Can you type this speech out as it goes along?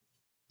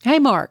Hey,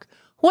 Mark,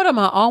 what am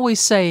I always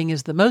saying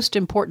is the most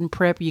important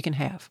prep you can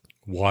have?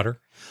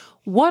 Water.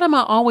 What am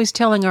I always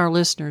telling our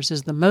listeners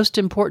is the most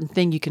important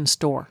thing you can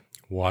store?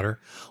 Water.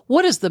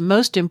 What is the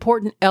most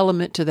important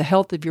element to the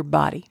health of your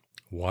body?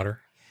 Water.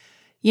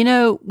 You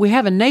know, we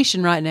have a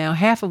nation right now,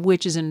 half of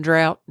which is in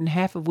drought and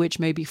half of which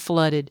may be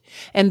flooded.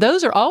 And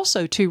those are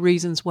also two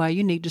reasons why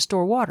you need to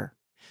store water.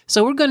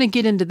 So we're going to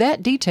get into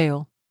that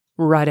detail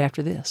right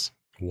after this.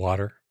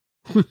 Water.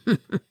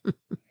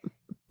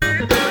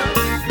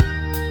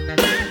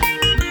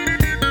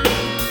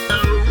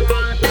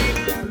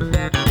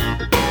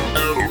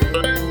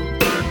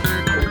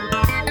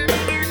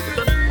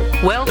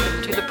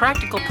 Welcome to the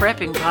Practical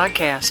Prepping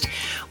Podcast.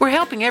 We're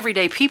helping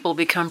everyday people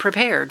become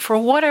prepared for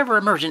whatever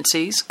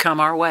emergencies come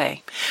our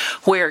way.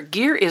 Where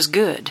gear is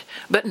good,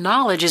 but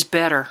knowledge is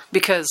better,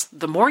 because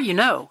the more you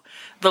know,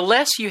 the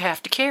less you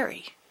have to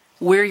carry.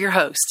 We're your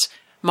hosts,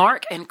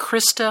 Mark and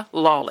Krista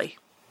Lawley.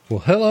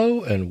 Well,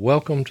 hello and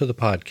welcome to the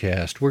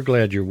podcast. We're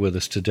glad you're with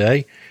us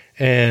today.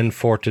 And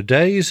for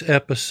today's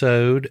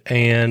episode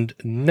and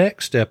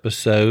next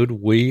episode,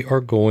 we are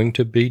going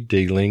to be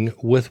dealing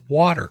with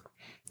water,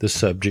 the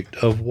subject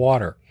of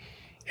water.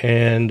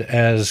 And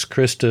as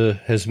Krista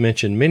has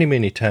mentioned many,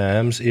 many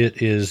times,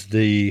 it is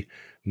the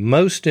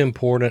most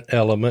important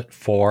element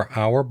for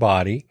our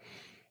body,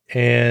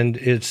 and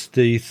it's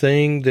the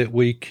thing that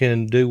we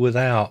can do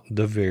without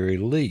the very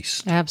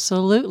least.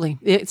 Absolutely.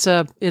 It's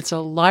a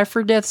life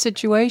or death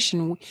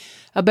situation.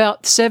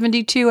 About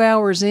 72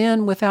 hours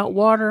in without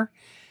water,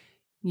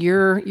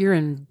 you're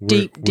in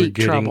deep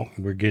trouble.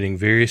 We're getting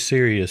very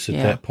serious at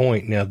that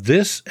point. Now,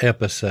 this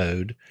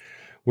episode,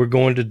 we're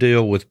going to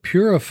deal with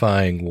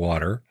purifying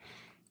water,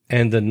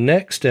 and the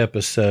next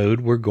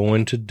episode, we're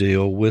going to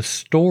deal with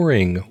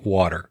storing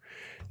water.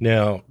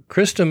 Now,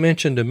 Krista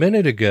mentioned a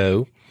minute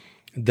ago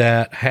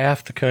that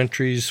half the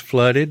country's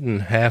flooded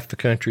and half the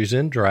country's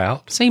in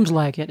drought. Seems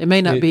like it. It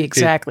may not be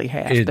exactly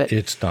half. But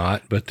it's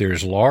not, but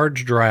there's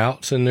large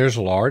droughts and there's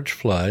large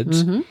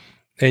floods. Mm-hmm.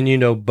 And, you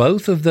know,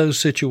 both of those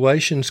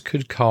situations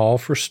could call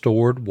for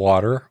stored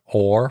water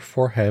or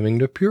for having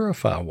to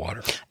purify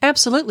water.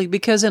 Absolutely,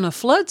 because in a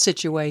flood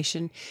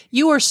situation,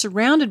 you are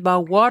surrounded by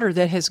water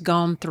that has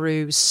gone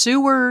through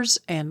sewers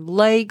and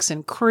lakes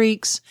and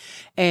creeks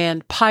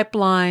and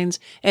pipelines,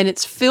 and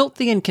it's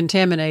filthy and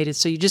contaminated,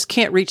 so you just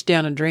can't reach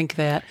down and drink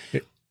that.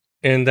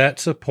 And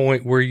that's a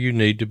point where you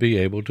need to be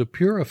able to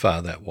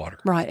purify that water.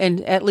 Right,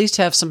 and at least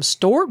have some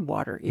stored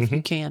water if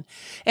you can.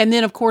 And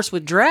then, of course,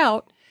 with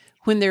drought,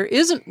 when there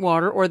isn't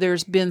water or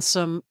there's been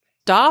some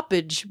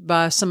stoppage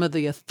by some of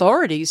the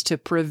authorities to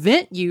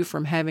prevent you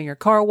from having your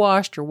car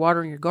washed or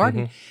watering your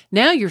garden,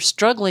 now you're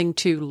struggling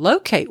to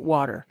locate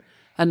water.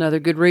 Another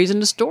good reason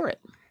to store it.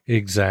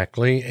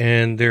 Exactly.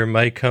 And there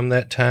may come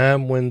that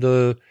time when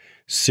the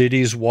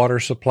city's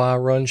water supply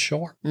runs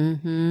short.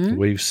 Mm-hmm.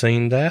 We've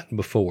seen that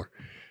before.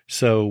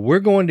 So we're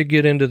going to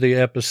get into the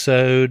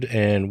episode,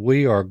 and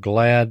we are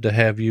glad to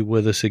have you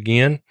with us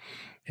again.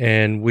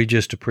 And we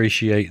just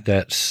appreciate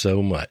that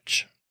so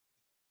much.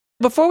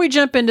 Before we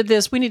jump into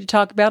this, we need to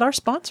talk about our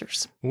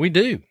sponsors. We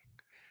do.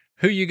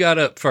 Who you got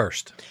up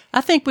first? I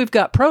think we've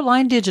got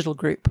Proline Digital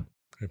Group.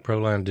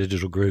 Proline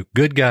Digital Group.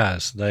 Good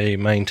guys. They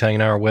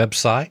maintain our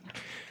website.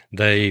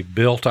 They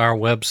built our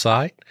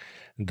website.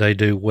 They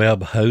do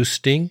web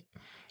hosting.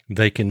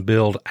 They can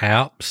build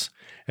apps.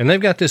 And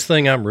they've got this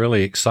thing I'm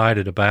really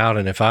excited about,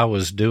 and if I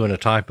was doing a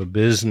type of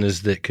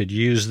business that could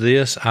use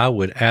this, I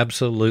would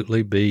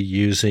absolutely be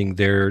using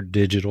their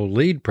digital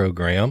lead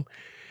program.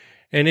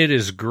 And it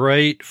is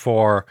great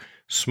for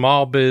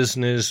small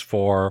business,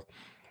 for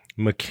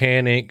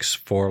mechanics,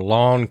 for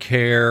lawn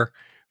care,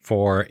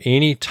 for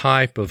any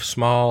type of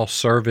small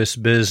service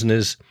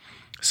business,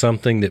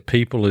 something that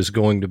people is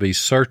going to be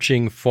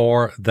searching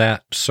for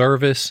that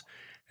service,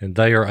 and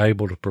they are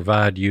able to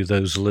provide you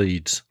those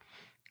leads.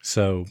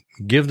 So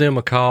give them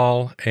a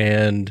call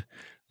and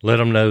let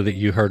them know that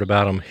you heard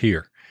about them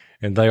here.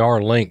 And they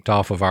are linked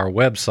off of our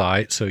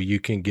website, so you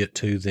can get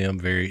to them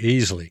very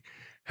easily.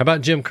 How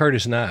about Jim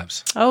Curtis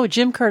Knives? Oh,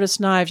 Jim Curtis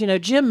Knives. You know,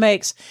 Jim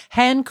makes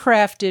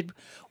handcrafted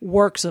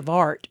works of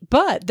art,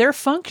 but they're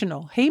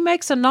functional. He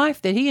makes a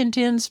knife that he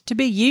intends to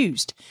be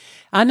used.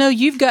 I know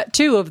you've got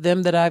two of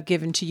them that I've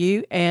given to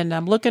you, and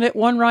I'm looking at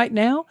one right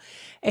now.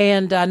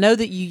 And I know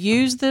that you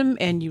use them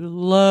and you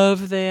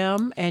love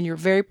them and you're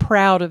very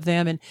proud of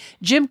them. And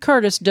Jim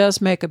Curtis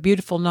does make a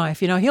beautiful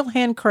knife. You know, he'll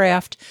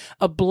handcraft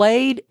a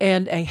blade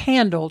and a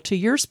handle to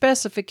your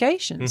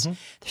specifications.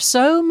 There's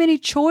so many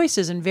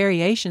choices and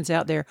variations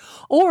out there.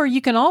 Or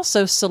you can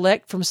also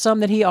select from some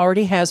that he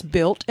already has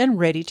built and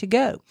ready to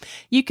go.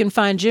 You can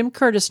find Jim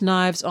Curtis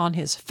Knives on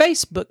his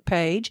Facebook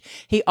page.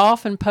 He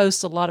often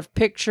posts a lot of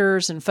pictures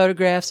pictures and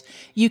photographs.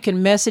 You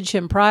can message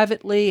him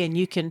privately, and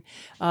you can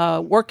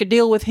work a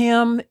deal with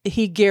him.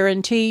 He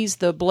guarantees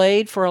the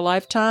blade for a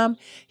lifetime.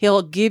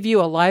 He'll give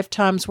you a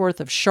lifetime's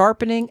worth of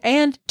sharpening,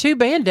 and 2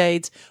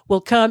 Band-Aids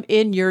will come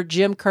in your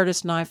Jim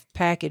Curtis knife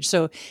package.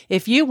 So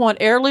if you want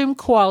heirloom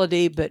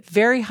quality but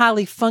very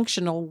highly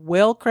functional,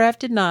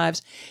 well-crafted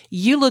knives,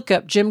 you look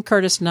up Jim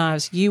Curtis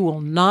knives. You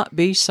will not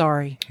be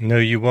sorry. No,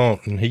 you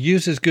won't. And he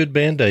uses good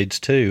Band-Aids,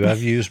 too.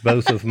 I've used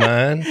both of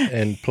mine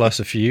and plus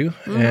a few,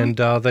 and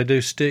they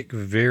do stick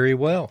very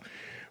well.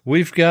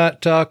 We've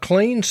got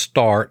Clean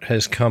Start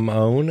has come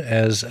on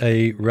as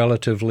a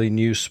relatively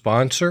new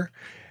sponsor,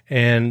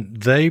 and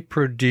they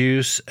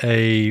produce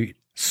a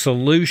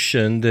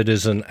solution that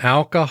is an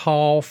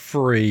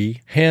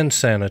alcohol-free hand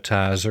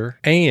sanitizer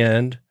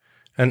and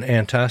an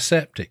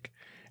antiseptic.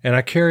 And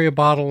I carry a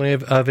bottle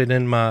of it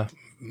in my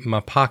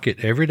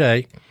pocket every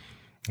day.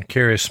 I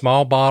carry a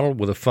small bottle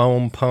with a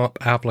foam pump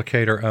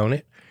applicator on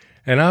it,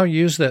 and I'll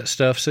use that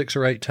stuff 6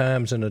 or 8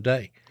 times in a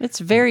day. It's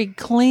very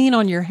clean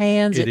on your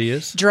hands. It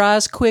is.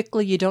 Dries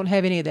quickly. You don't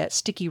have any of that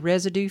sticky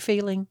residue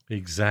feeling.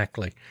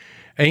 Exactly.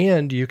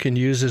 And you can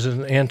use it as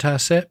an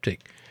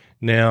antiseptic.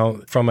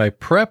 Now, from a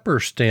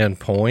prepper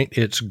standpoint,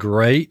 it's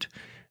great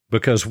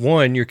because,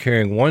 one, you're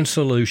carrying one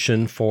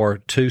solution for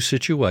 2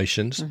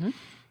 situations.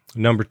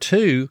 Number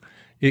 2,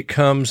 it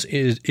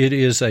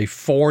is a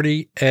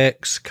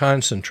 40X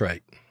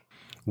concentrate.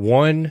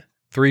 One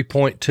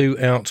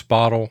 3.2 ounce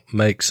bottle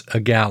makes a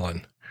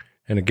gallon,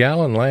 and a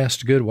gallon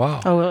lasts a good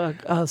while.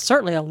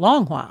 Certainly a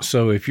long while.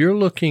 So if you're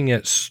looking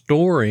at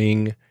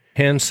storing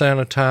hand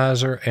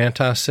sanitizer,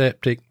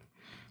 antiseptic,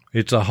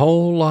 it's a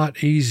whole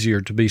lot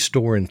easier to be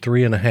storing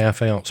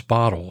 3.5 ounce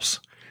bottles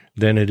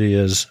than it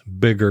is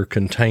bigger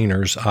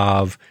containers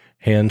of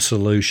hand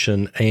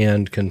solution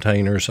and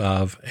containers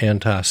of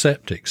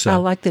antiseptic. So I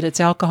like that it's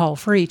alcohol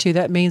free too.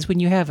 That means when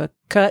you have a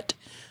cut,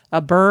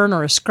 a burn,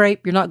 or a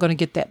scrape, you're not going to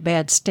get that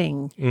bad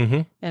sting.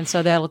 And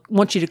so they'll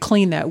want you to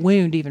clean that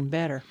wound even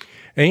better.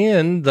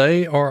 And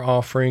they are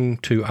offering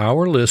to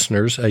our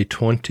listeners a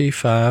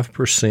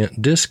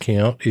 25%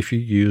 discount if you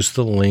use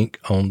the link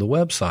on the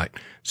website.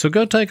 So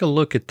go take a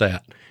look at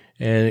that.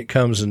 And it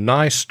comes a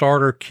nice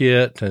starter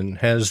kit and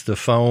has the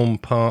foam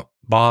pump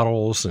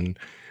bottles and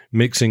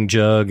mixing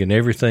jug and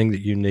everything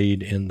that you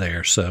need in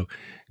there. So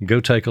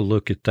go take a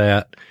look at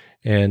that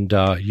and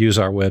use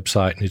our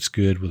website, and it's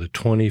good with a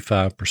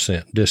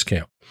 25%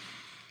 discount.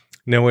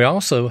 Now, we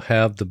also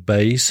have the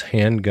Base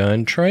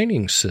Handgun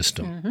Training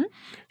System.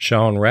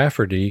 Sean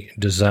Rafferty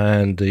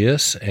designed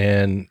this,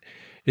 and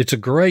it's a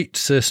great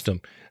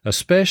system,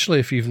 especially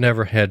if you've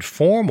never had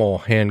formal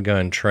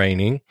handgun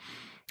training.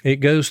 It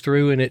goes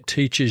through and it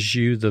teaches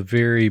you the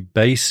very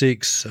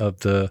basics of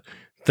the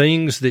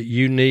things that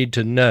you need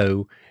to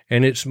know,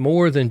 and it's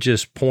more than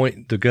just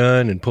point the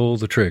gun and pull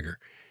the trigger.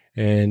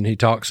 And he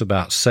talks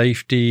about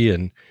safety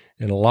and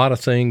a lot of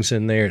things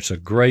in there. It's a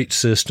great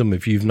system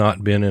if you've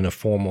not been in a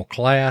formal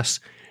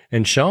class.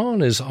 And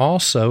Sean is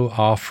also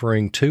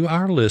offering to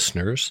our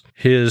listeners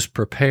his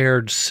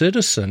Prepared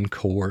Citizen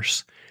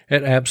course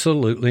at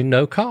absolutely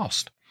no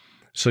cost.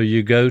 So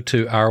you go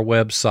to our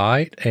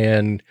website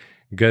and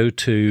go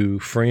to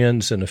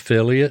Friends and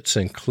Affiliates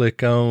and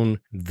click on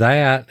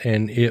that,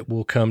 and it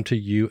will come to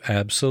you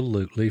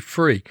absolutely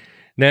free.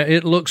 Now,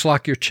 it looks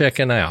like you're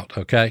checking out,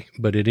 okay,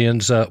 but it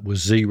ends up with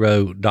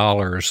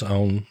 $0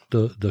 on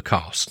the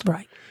cost.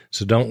 Right.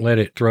 So don't let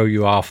it throw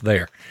you off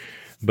there.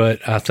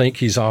 But I think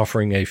he's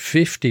offering a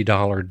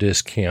 $50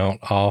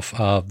 discount off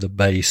of the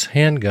Base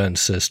handgun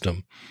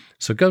system.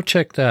 So go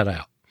check that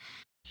out.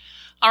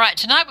 All right,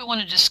 tonight we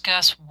want to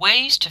discuss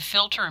ways to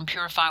filter and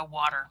purify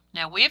water.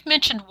 Now, we have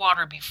mentioned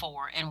water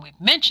before, and we've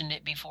mentioned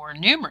it before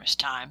numerous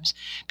times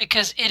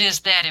because it is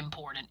that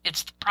important.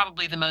 It's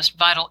probably the most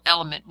vital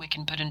element we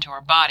can put into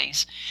our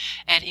bodies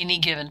at any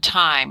given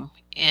time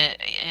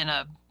in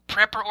a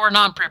prepper or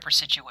non-prepper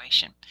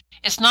situation.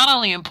 It's not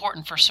only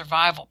important for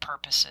survival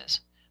purposes,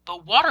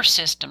 but water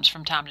systems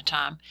from time to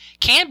time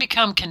can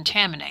become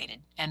contaminated,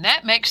 and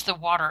that makes the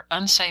water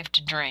unsafe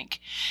to drink.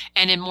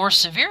 And in more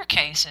severe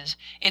cases,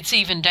 it's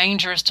even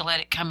dangerous to let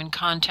it come in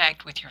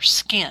contact with your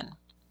skin.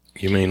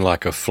 You mean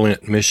like a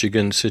Flint,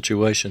 Michigan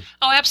situation?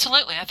 Oh,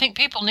 absolutely. I think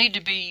people need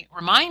to be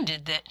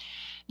reminded that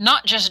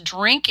not just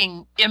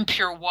drinking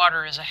impure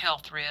water is a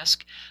health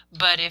risk,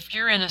 but if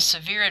you're in a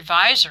severe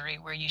advisory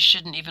where you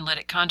shouldn't even let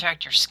it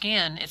contact your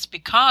skin, it's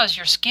because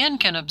your skin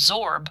can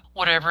absorb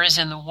whatever is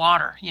in the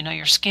water. You know,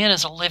 your skin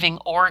is a living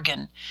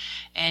organ,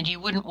 and you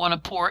wouldn't want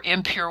to pour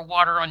impure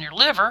water on your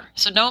liver,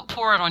 so don't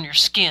pour it on your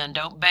skin.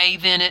 Don't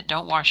bathe in it.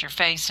 Don't wash your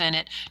face in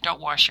it.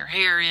 Don't wash your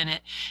hair in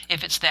it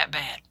if it's that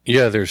bad.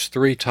 Yeah, there's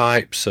 3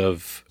 types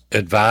of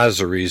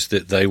advisories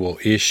that they will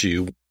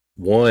issue.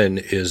 One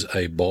is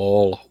a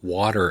boil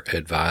water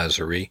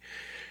advisory,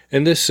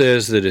 and this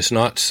says that it's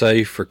not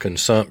safe for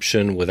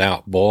consumption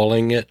without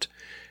boiling it,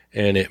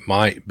 and it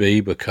might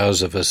be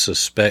because of a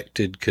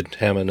suspected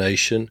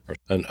contamination or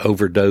an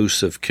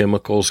overdose of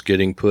chemicals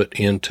getting put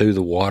into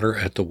the water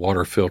at the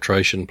water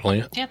filtration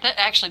plant. Yeah, that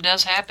actually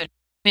does happen.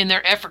 In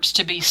their efforts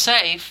to be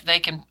safe, they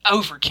can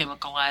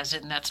over-chemicalize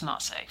it, and that's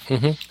not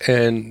safe.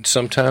 And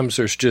sometimes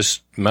there's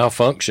just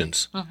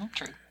malfunctions.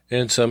 True.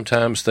 And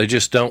sometimes they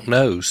just don't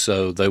know,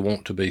 so they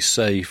want to be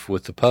safe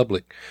with the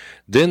public.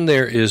 Then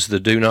there is the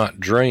do not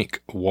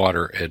drink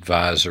water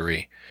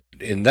advisory.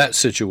 In that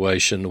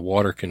situation, the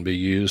water can be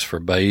used for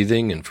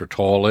bathing and for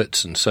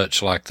toilets and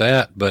such like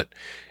that. But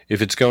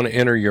if it's going to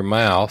enter your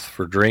mouth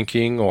for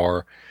drinking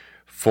or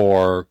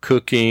for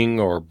cooking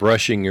or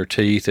brushing your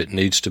teeth, it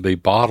needs to be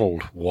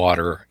bottled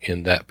water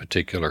in that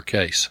particular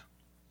case.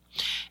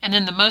 And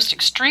then the most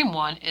extreme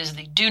one is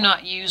the do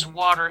not use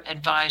water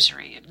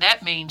advisory.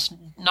 That means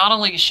not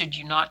only should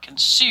you not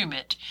consume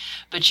it,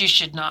 but you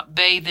should not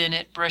bathe in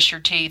it, brush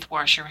your teeth,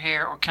 wash your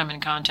hair, or come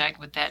in contact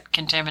with that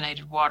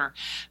contaminated water,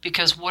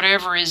 because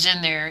whatever is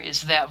in there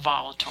is that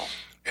volatile.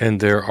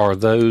 And there are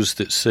those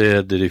that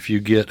said that if you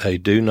get a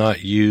do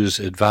not use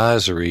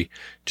advisory,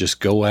 just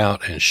go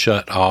out and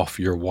shut off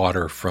your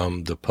water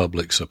from the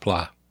public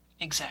supply.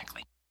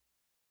 Exactly.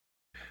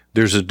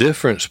 There's a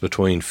difference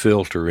between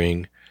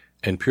filtering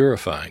and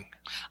purifying.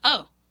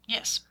 Oh,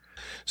 yes.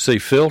 See,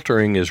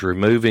 filtering is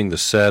removing the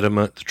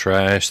sediment, the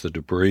trash, the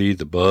debris,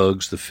 the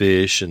bugs, the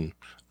fish, and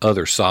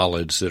other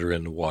solids that are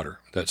in the water.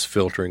 That's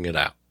filtering it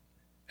out.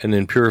 And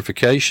then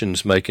purification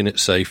is making it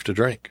safe to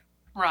drink.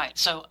 Right.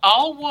 So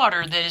all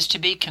water that is to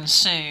be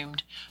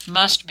consumed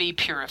must be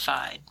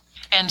purified.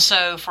 And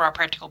so for our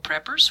practical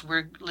preppers,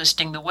 we're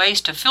listing the ways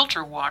to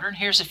filter water, and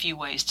here's a few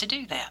ways to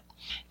do that.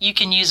 You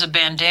can use a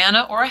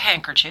bandana or a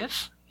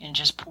handkerchief and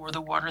just pour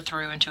the water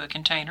through into a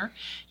container.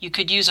 You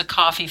could use a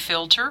coffee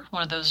filter,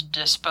 one of those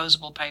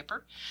disposable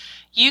paper.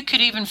 You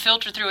could even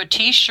filter through a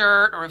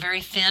T-shirt or a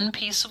very thin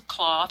piece of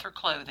cloth or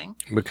clothing.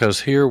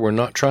 Because here we're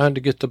not trying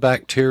to get the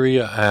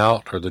bacteria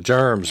out or the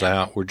germs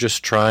out. We're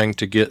just trying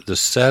to get the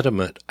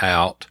sediment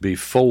out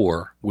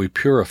before we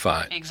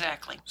purify it.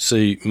 Exactly.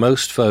 See,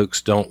 most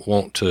folks don't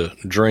want to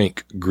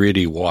drink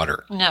gritty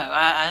water. No,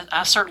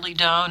 I certainly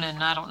don't,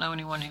 and I don't know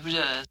anyone who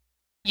does.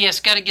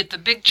 Yes, got to get the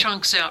big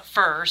chunks out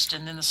first,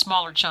 and then the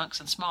smaller chunks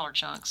and smaller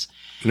chunks.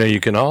 Now, you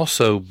can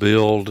also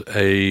build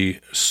a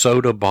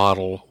soda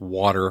bottle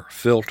water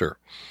filter,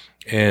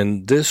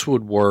 and this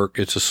would work.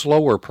 It's a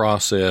slower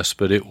process,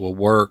 but it will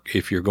work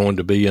if you're going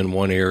to be in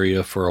one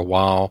area for a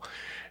while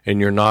and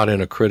you're not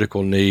in a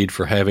critical need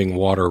for having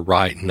water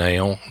right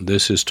now.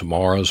 This is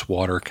tomorrow's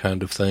water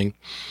kind of thing.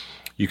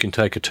 You can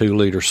take a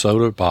 2-liter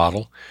soda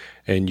bottle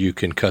and you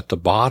can cut the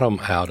bottom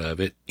out of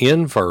it,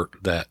 invert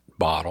that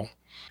bottle,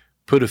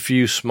 put a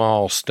few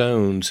small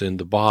stones in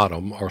the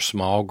bottom or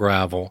small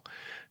gravel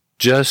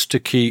just to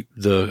keep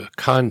the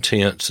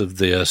contents of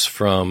this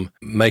from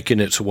making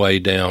its way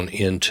down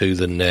into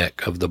the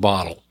neck of the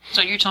bottle.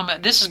 So you're talking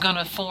about this is going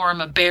to form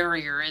a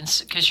barrier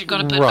because you're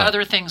going to put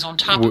other things on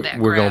top of that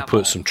We're gravel. going to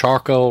put some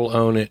charcoal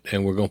on it,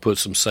 and we're going to put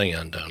some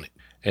sand on it.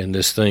 And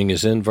this thing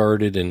is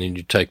inverted, and then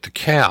you take the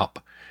cap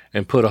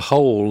and put a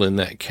hole in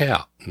that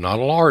cap. Not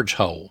a large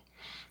hole,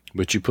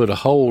 but you put a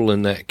hole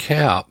in that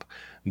cap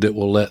that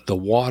will let the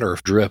water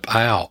drip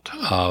out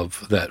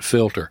of that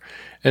filter.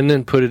 And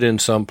then put it in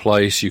some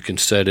place. You can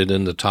set it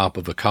in the top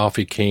of a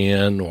coffee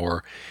can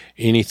or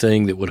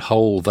anything that would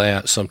hold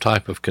that, some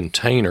type of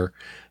container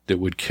that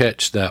would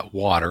catch that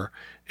water.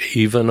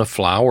 Even a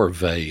flower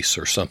vase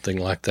or something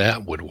like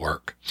that would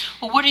work.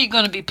 Well, what are you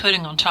going to be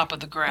putting on top of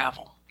the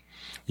gravel?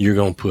 You're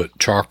going to put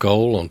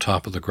charcoal on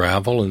top of the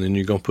gravel, and then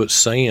you're going to put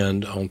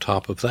sand on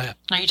top of that.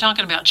 Are you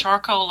talking about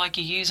charcoal like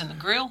you use in the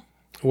grill?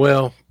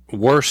 Well,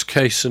 worst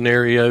case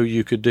scenario,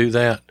 you could do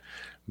that.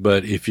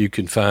 But if you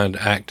can find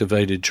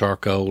activated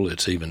charcoal,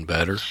 it's even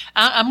better.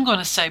 I'm going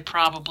to say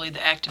probably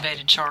the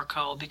activated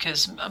charcoal,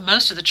 because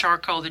most of the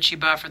charcoal that you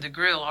buy for the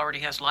grill already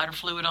has lighter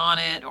fluid on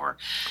it.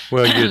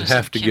 Well, you'd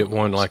have to get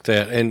one like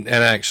that. And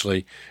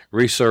actually,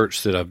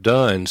 research that I've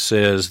done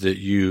says that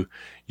you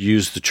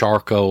use the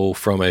charcoal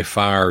from a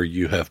fire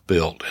you have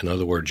built. In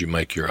other words, you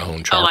make your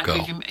own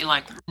charcoal.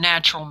 Like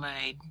natural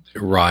made.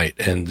 Right,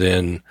 and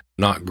then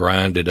not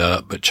grind it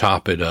up, but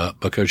chop it up,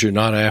 because you're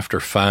not after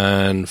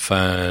fine.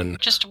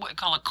 Just what we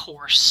call a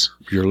coarse.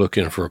 You're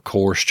looking for a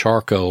coarse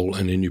charcoal,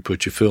 and then you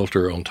put your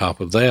filter on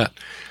top of that.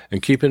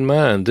 And keep in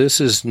mind,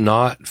 this is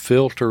not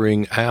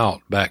filtering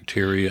out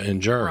bacteria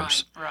and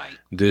germs. Right.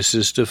 This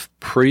is to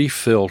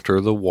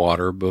pre-filter the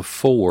water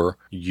before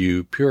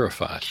you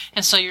purify it.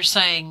 And so you're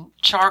saying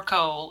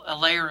charcoal, a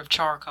layer of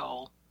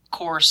charcoal,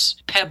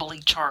 coarse,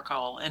 pebbly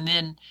charcoal, and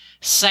then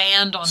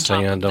sand on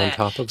top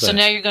of that. So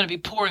now you're going to be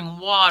pouring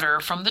water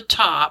from the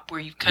top where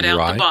you've cut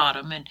out the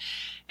bottom, and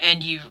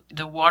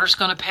the water's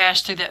going to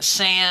pass through that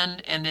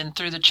sand and then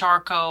through the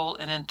charcoal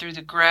and then through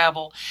the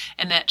gravel,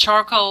 and that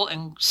charcoal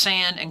and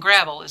sand and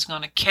gravel is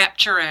going to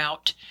capture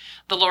out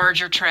the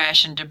larger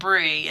trash and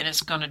debris, and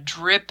it's going to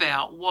drip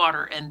out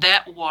water, and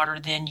that water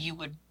then you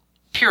would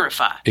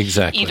purify.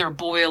 Exactly. Either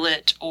boil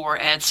it or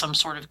add some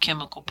sort of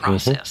chemical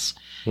process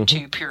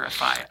to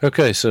purify it.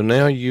 Okay, so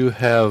now you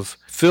have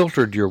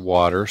filtered your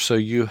water, so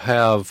you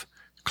have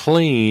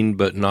clean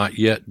but not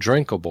yet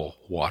drinkable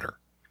water.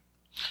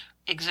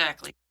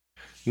 Exactly.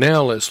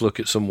 Now let's look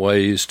at some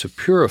ways to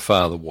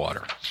purify the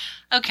water.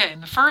 Okay,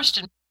 and the first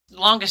and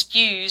longest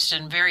used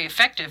and very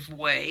effective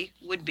way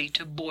would be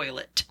to boil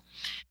it.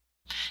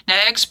 Now,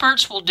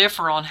 experts will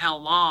differ on how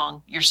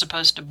long you're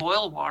supposed to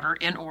boil water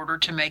in order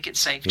to make it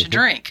safe to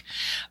drink.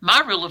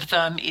 My rule of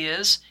thumb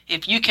is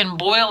if you can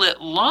boil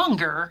it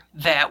longer,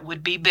 that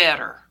would be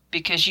better,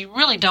 because you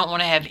really don't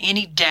want to have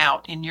any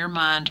doubt in your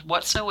mind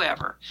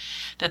whatsoever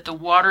that the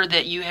water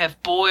that you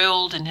have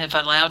boiled and have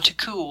allowed to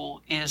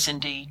cool is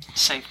indeed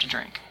safe to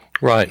drink.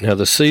 Right. Now,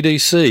 the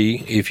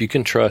CDC, if you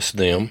can trust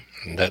them,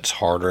 that's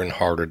harder and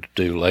harder to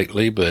do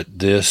lately, but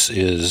this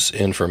is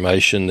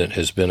information that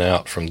has been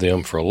out from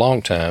them for a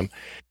long time.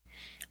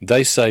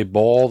 They say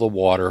boil the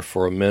water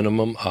for a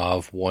minimum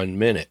of 1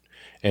 minute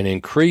and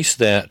increase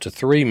that to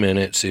 3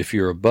 minutes if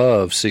you're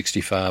above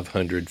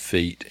 6,500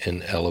 feet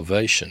in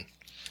elevation.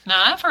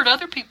 Now, I've heard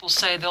other people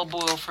say they'll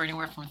boil for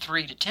anywhere from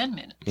 3 to 10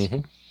 minutes.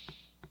 Mm-hmm.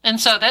 And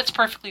so that's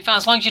perfectly fine,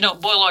 as long as you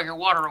don't boil all your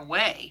water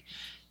away.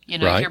 You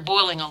know, Right. If you're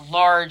boiling a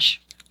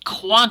large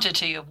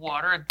quantity of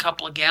water, a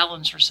couple of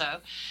gallons or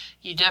so,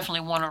 you definitely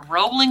want a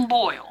rolling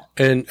boil.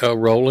 And a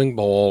rolling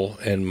boil,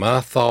 and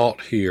my thought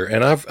here,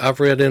 and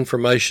I've read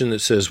information that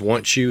says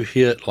once you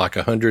hit like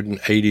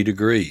 180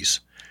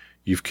 degrees,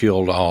 you've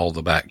killed all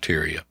the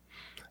bacteria.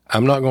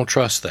 I'm not going to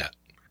trust that.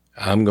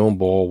 I'm going to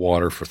boil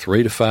water for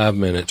 3 to 5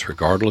 minutes,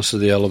 regardless of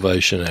the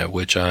elevation at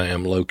which I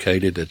am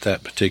located at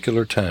that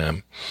particular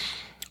time.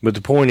 But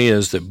the point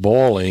is that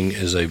boiling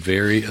is a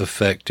very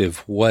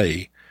effective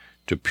way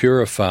to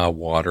purify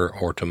water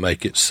or to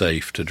make it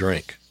safe to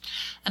drink.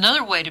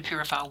 Another way to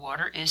purify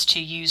water is to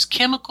use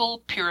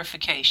chemical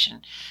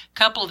purification. A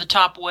couple of the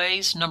top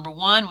ways. Number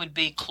one would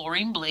be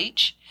chlorine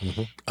bleach.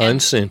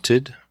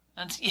 Unscented.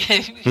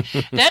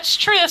 That's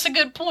true. That's a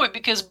good point,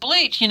 because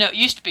bleach, it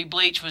used to be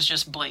bleach was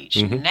just bleach.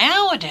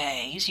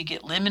 Nowadays, you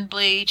get lemon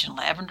bleach and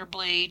lavender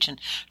bleach and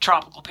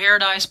tropical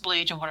paradise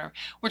bleach and whatever.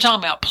 We're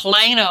talking about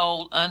plain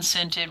old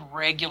unscented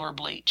regular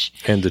bleach.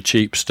 And the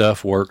cheap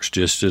stuff works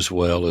just as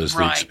well as the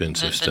Right.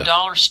 expensive The stuff.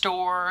 dollar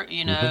store,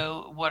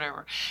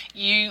 whatever.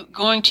 You're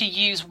going to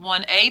use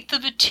 1/8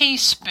 of a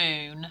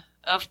teaspoon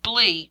of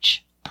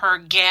bleach per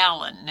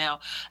gallon. Now,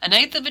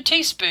 1/8 of a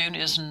teaspoon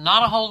is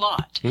not a whole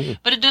lot,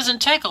 but it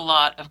doesn't take a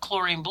lot of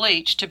chlorine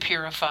bleach to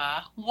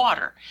purify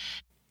water.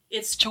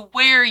 It's to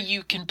where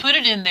you can put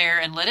it in there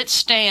and let it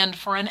stand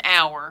for an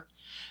hour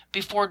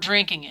before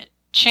drinking it.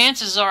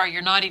 Chances are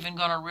you're not even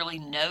going to really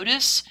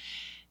notice,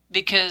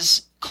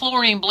 because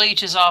chlorine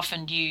bleach is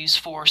often used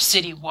for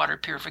city water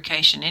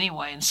purification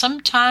anyway, and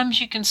sometimes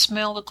you can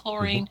smell the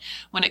chlorine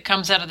when it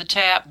comes out of the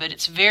tap, but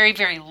it's very,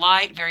 very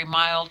light, very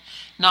mild,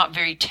 not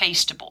very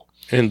tasteable.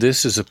 And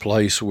this is a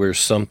place where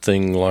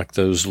something like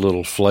those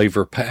little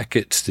flavor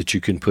packets that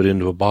you can put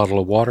into a bottle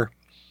of water,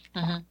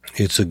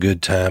 it's a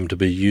good time to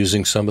be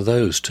using some of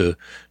those to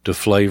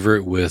flavor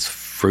it with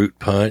fruit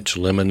punch,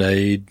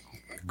 lemonade,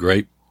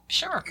 grape,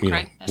 Sure, you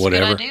great. know, That's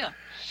whatever. a good idea.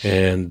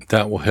 And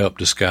that will help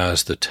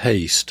disguise the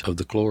taste of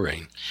the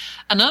chlorine.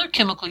 Another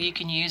chemical you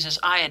can use is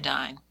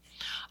iodine.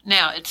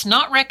 Now, it's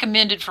not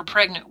recommended for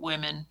pregnant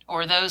women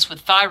or those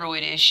with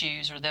thyroid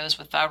issues or those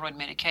with thyroid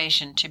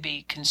medication to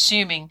be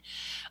consuming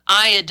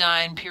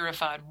iodine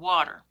purified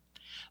water.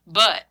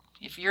 But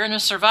if you're in a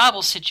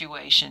survival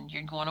situation,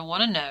 you're going to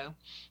want to know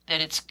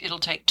that it'll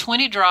take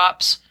 20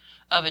 drops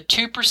of a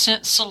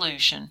 2%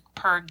 solution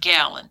per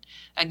gallon.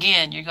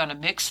 Again, you're going to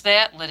mix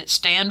that, let it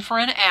stand for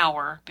an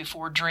hour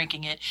before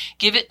drinking it.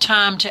 Give it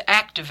time to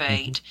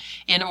activate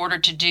in order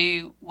to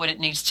do what it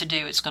needs to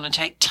do. It's going to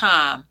take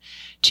time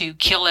to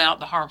kill out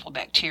the harmful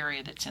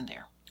bacteria that's in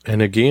there. And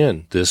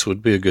again, this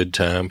would be a good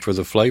time for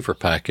the flavor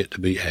packet to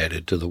be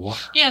added to the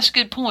water. Yeah, it's a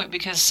good point,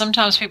 because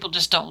sometimes people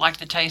just don't like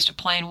the taste of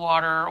plain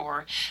water,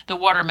 or the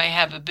water may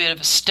have a bit of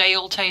a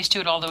stale taste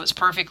to it, although it's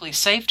perfectly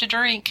safe to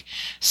drink.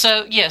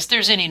 So, yes,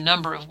 there's any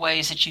number of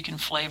ways that you can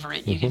flavor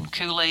it. You can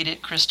Kool-Aid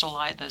it, Crystal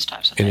Light, those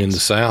types of And things. in the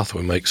South,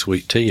 we make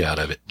sweet tea out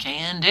of it.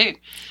 Can do.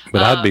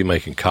 But I'd be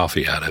making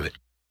coffee out of it.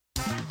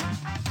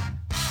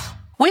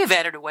 We have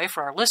added a way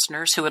for our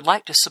listeners who would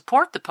like to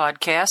support the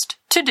podcast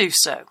to do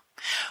so.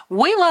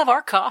 We love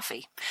our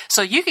coffee,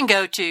 so you can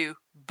go to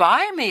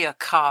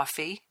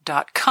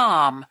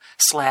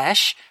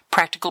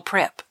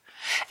buymeacoffee.com/practicalprep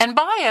and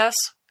buy us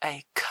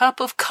a cup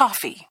of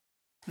coffee.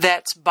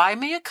 That's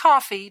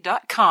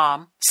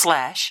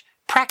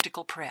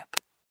buymeacoffee.com/practicalprep.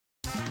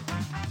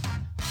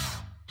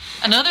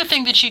 Another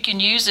thing that you can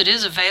use that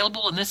is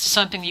available, and this is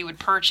something you would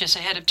purchase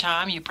ahead of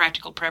time, you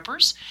practical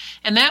preppers,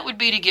 and that would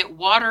be to get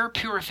water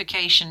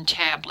purification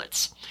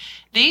tablets.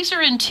 These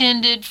are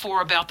intended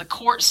for about the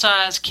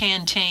quart-size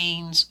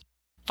canteens.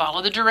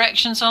 Follow the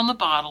directions on the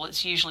bottle.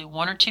 It's usually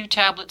 1 or 2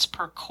 tablets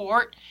per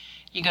quart.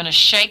 You're going to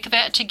shake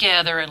that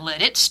together and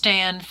let it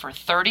stand for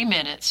 30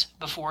 minutes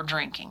before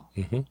drinking.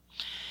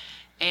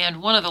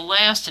 And one of the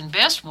last and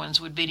best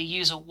ones would be to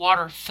use a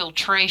water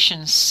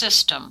filtration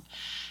system.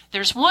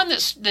 There's one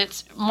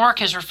that's Mark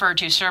has referred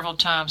to several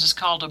times. It's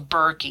called a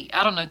Berkey.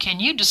 I don't know. Can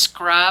you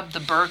describe the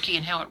Berkey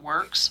and how it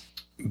works?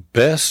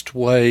 Best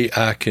way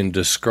I can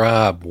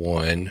describe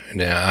one,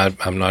 now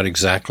I'm not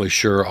exactly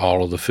sure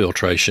all of the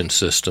filtration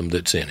system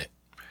that's in it,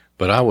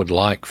 but I would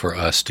like for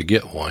us to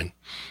get one,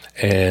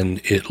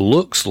 and it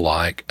looks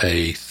like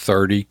a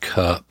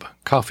 30-cup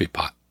coffee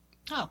pot.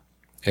 Oh.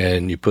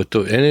 And you put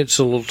and it's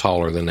a little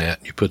taller than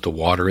that. You put the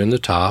water in the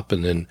top,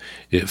 and then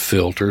it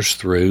filters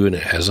through, and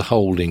it has a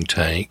holding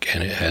tank,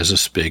 and it has a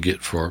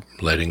spigot for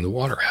letting the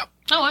water out.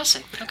 Oh, I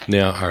see. Okay.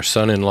 Now, our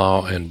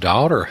son-in-law and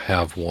daughter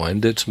have one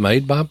that's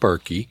made by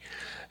Berkey,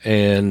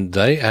 and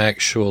they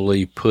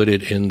actually put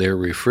it in their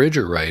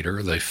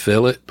refrigerator. They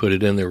fill it, put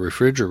it in their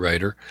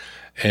refrigerator,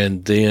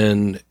 and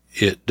then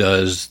it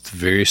does the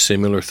very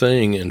similar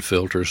thing and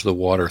filters the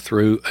water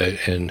through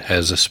and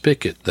has a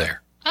spigot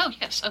there. Oh,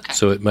 yes. Okay.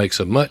 So it makes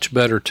a much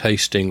better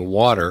tasting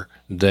water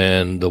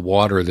than the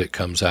water that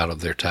comes out of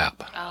their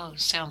tap. Oh,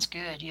 sounds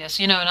good. Yes.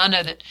 And I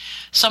know that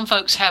some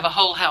folks have a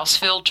whole house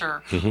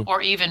filter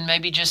or even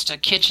maybe just a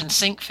kitchen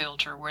sink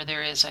filter where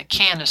there is a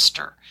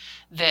canister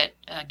that,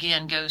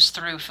 again, goes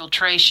through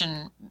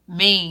filtration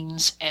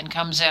means and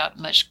comes out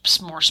much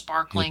more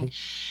sparkling.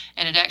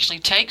 And it actually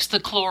takes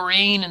the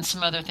chlorine and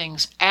some other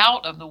things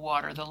out of the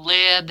water, the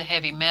lead, the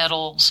heavy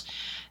metals,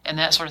 and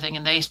that sort of thing.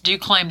 And they do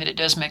claim that it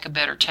does make a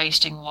better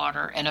tasting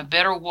water and a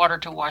better water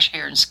to wash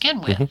hair and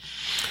skin with.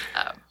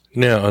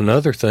 Now,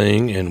 another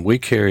thing, and we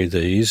carry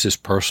these, is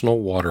personal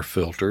water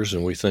filters,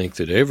 and we think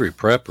that every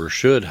prepper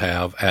should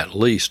have at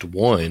least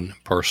one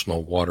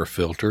personal water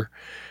filter.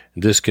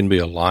 This can be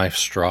a Life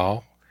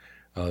Straw.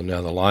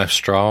 Now, the Life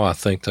Straw, I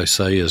think they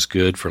say, is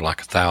good for like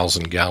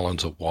 1,000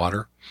 gallons of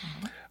water.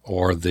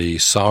 Or the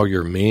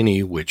Sawyer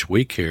Mini, which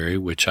we carry,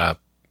 which I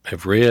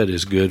have read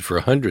is good for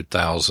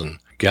 100,000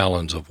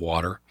 gallons of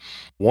water.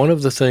 One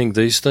of the things,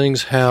 these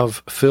things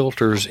have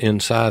filters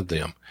inside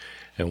them.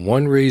 And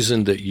one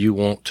reason that you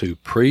want to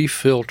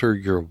pre-filter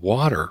your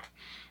water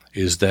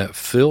is that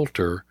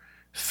filter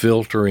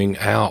filtering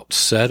out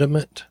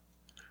sediment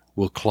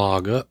will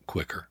clog up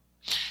quicker.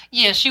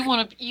 Yes, you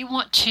want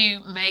to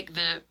make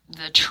the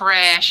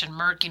trash and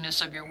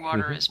murkiness of your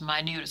water as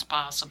minute as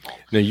possible.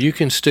 Now, you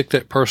can stick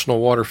that personal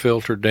water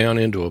filter down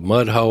into a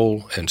mud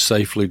hole and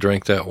safely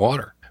drink that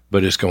water,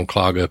 but it's going to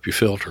clog up your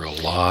filter a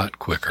lot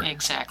quicker.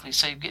 Exactly.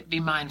 So be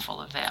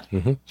mindful of that.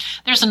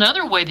 There's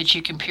another way that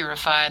you can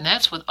purify, and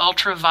that's with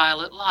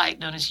ultraviolet light,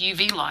 known as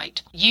UV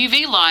light.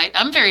 UV light,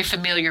 I'm very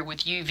familiar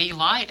with UV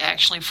light,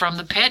 actually, from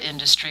the pet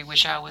industry,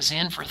 which I was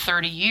in for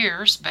 30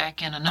 years,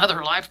 back in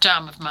another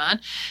lifetime of mine,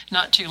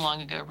 not too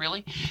long ago,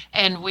 really.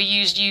 And we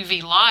used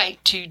UV light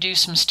to do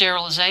some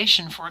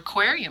sterilization for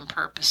aquarium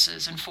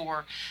purposes and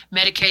for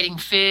medicating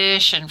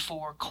fish and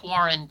for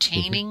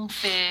quarantining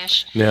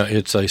fish. Now,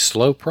 it's a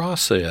slow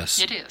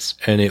process. It is.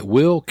 And it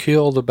will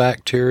kill the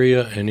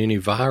bacteria and any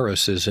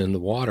viruses in the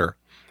water,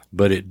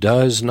 but it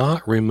does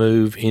not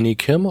remove any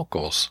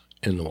chemicals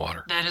in the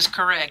water. That is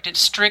correct. It's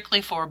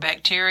strictly for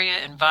bacteria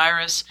and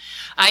virus.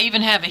 I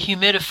even have a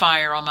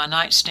humidifier on my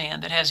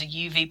nightstand that has a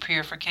UV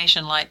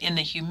purification light in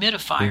the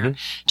humidifier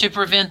to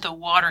prevent the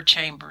water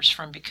chambers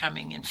from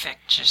becoming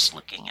infectious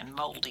looking and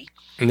moldy.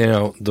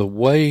 Now, the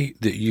way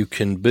that you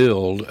can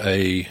build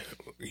a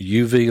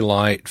UV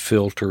light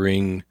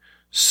filtering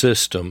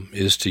system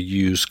is to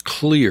use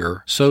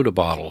clear soda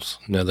bottles.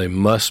 Now, they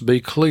must be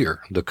clear.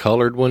 The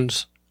colored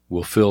ones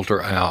will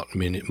filter out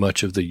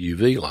much of the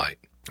UV light.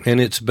 And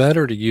it's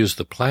better to use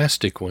the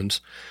plastic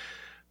ones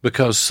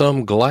because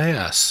some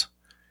glass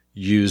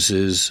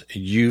uses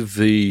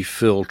UV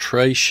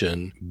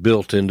filtration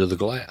built into the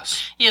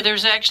glass. Yeah,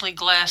 there's actually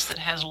glass that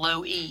has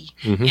low E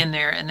in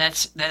there, and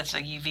that's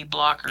a UV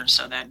blocker,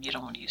 so that you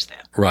don't want to use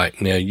that. Right.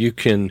 Now, you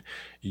can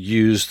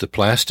use the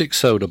plastic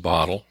soda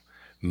bottle,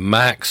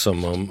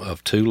 maximum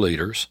of 2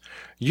 liters.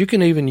 You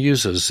can even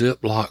use a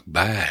Ziploc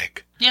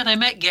bag. Yeah, they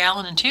make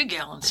gallon and 2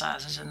 gallon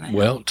sizes in there.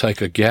 Well,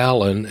 take a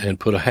gallon and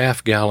put a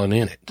half gallon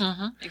in it.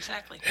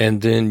 Exactly.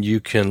 And then you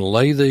can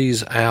lay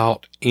these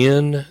out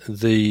in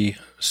the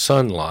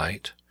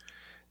sunlight,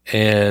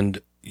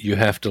 and you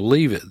have to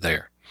leave it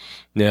there.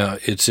 Now,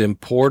 it's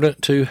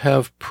important to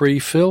have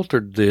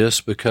pre-filtered this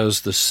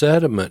because the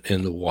sediment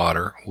in the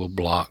water will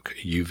block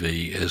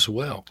UV as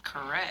well.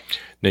 Correct.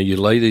 Now, you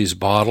lay these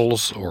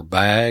bottles or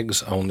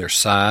bags on their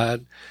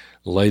side,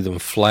 lay them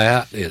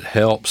flat. It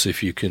helps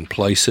if you can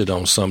place it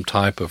on some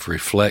type of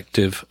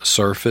reflective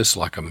surface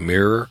like a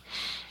mirror,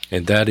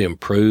 and that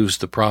improves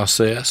the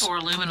process. Or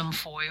aluminum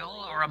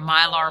foil or a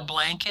Mylar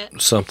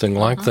blanket. Something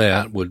like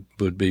that would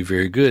be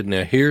very good.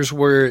 Now, here's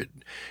where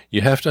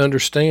you have to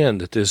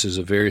understand that this is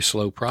a very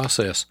slow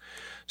process.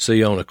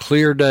 See, on a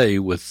clear day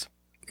with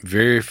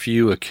very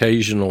few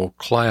occasional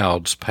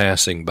clouds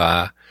passing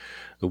by,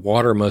 the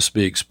water must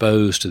be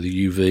exposed to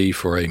the UV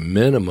for a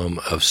minimum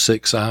of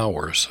 6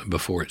 hours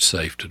before it's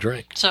safe to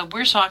drink. So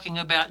we're talking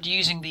about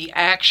using the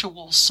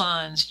actual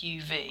sun's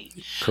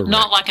UV. Correct.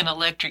 Not like an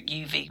electric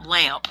UV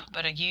lamp,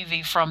 but a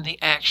UV from the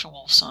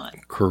actual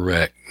sun.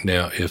 Correct.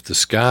 Now, if the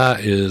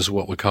sky is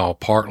what we call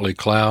partly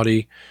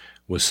cloudy,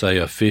 with, say,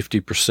 a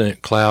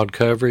 50% cloud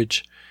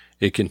coverage,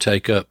 it can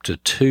take up to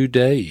 2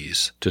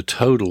 days to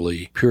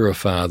totally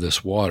purify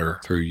this water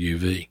through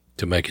UV.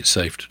 to make it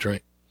safe to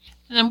drink.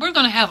 And we're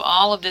going to have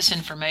all of this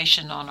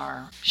information on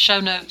our show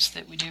notes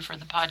that we do for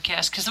the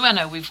podcast, because I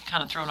know we've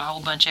kind of thrown a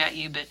whole bunch at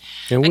you.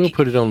 And we'll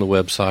put it on the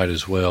website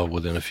as well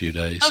within a few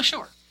days. Oh,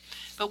 sure.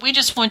 But we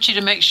just want you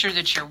to make sure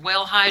that you're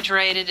well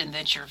hydrated and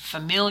that you're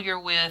familiar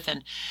with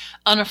and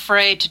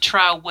unafraid to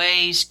try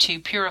ways to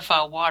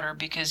purify water,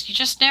 because you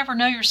just never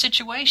know your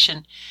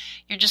situation.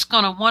 You're just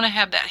going to want to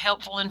have that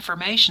helpful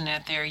information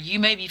out there. You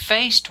may be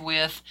faced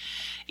with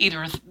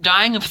either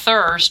dying of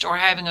thirst or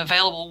having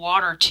available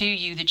water to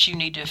you that you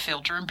need to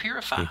filter and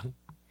purify. Mm-hmm.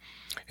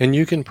 And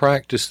you can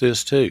practice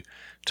this too.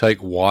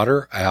 Take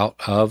water out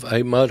of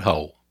a mud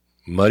hole,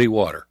 muddy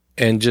water,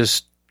 and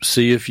just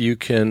see if you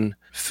can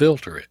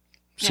filter it.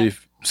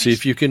 See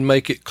if you can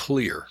make it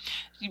clear.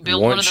 You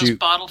build one of those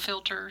bottle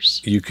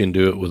filters. You can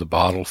do it with a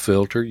bottle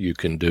filter. You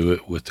can do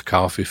it with the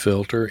coffee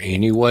filter,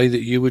 any way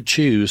that you would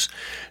choose.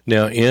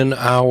 Now, in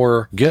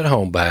our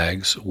get-home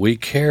bags, we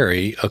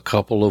carry a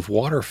couple of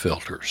water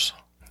filters.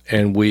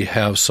 And we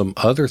have some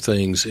other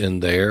things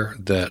in there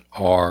that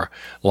are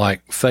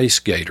like face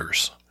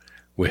gaiters.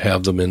 We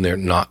have them in there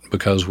not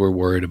because we're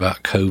worried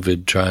about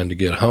COVID trying to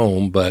get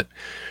home, but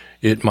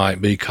it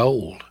might be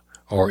cold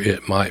or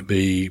it might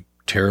be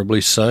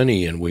terribly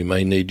sunny, and we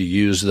may need to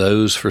use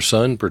those for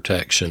sun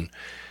protection.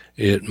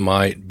 It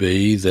might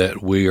be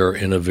that we are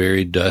in a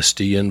very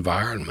dusty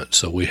environment,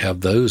 so we have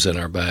those in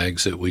our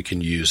bags that we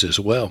can use as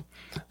well.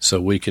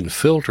 So we can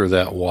filter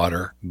that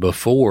water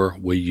before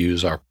we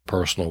use our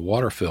personal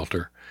water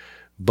filter.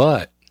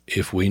 But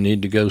if we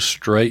need to go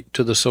straight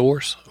to the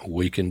source,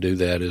 we can do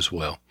that as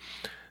well.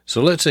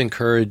 So let's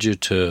encourage you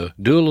to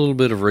do a little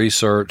bit of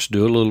research,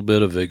 do a little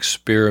bit of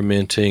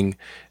experimenting,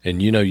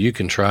 and you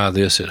can try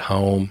this at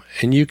home,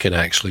 and you can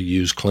actually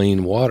use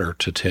clean water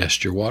to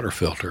test your water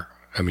filter.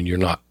 I mean, you're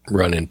not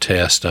running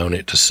tests on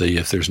it to see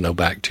if there's no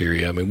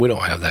bacteria. I mean, we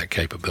don't have that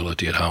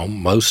capability at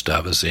home, most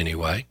of us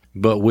anyway,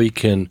 but we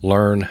can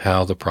learn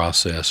how the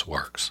process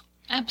works.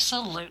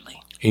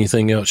 Absolutely.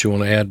 Anything else you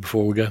want to add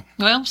before we go?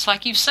 Well, it's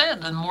like you've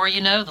said, the more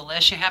you know, the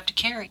less you have to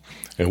carry.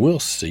 And we'll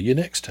see you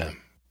next time.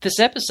 This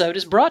episode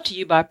is brought to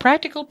you by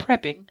Practical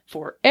Prepping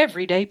for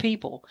Everyday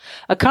People,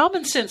 a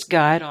common sense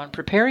guide on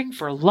preparing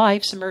for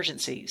life's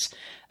emergencies.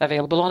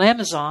 Available on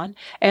Amazon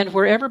and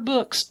wherever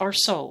books are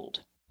sold.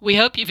 We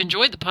hope you've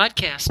enjoyed the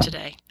podcast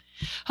today.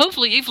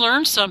 Hopefully you've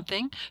learned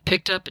something,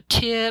 picked up a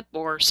tip,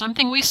 or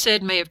something we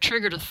said may have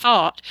triggered a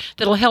thought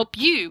that'll help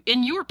you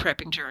in your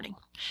prepping journey.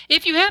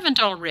 If you haven't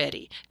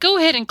already, go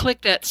ahead and click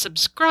that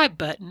subscribe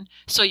button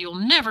so you'll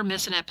never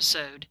miss an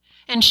episode,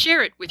 and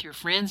share it with your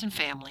friends and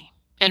family.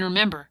 And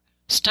remember,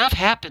 stuff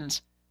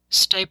happens.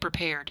 Stay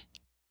prepared.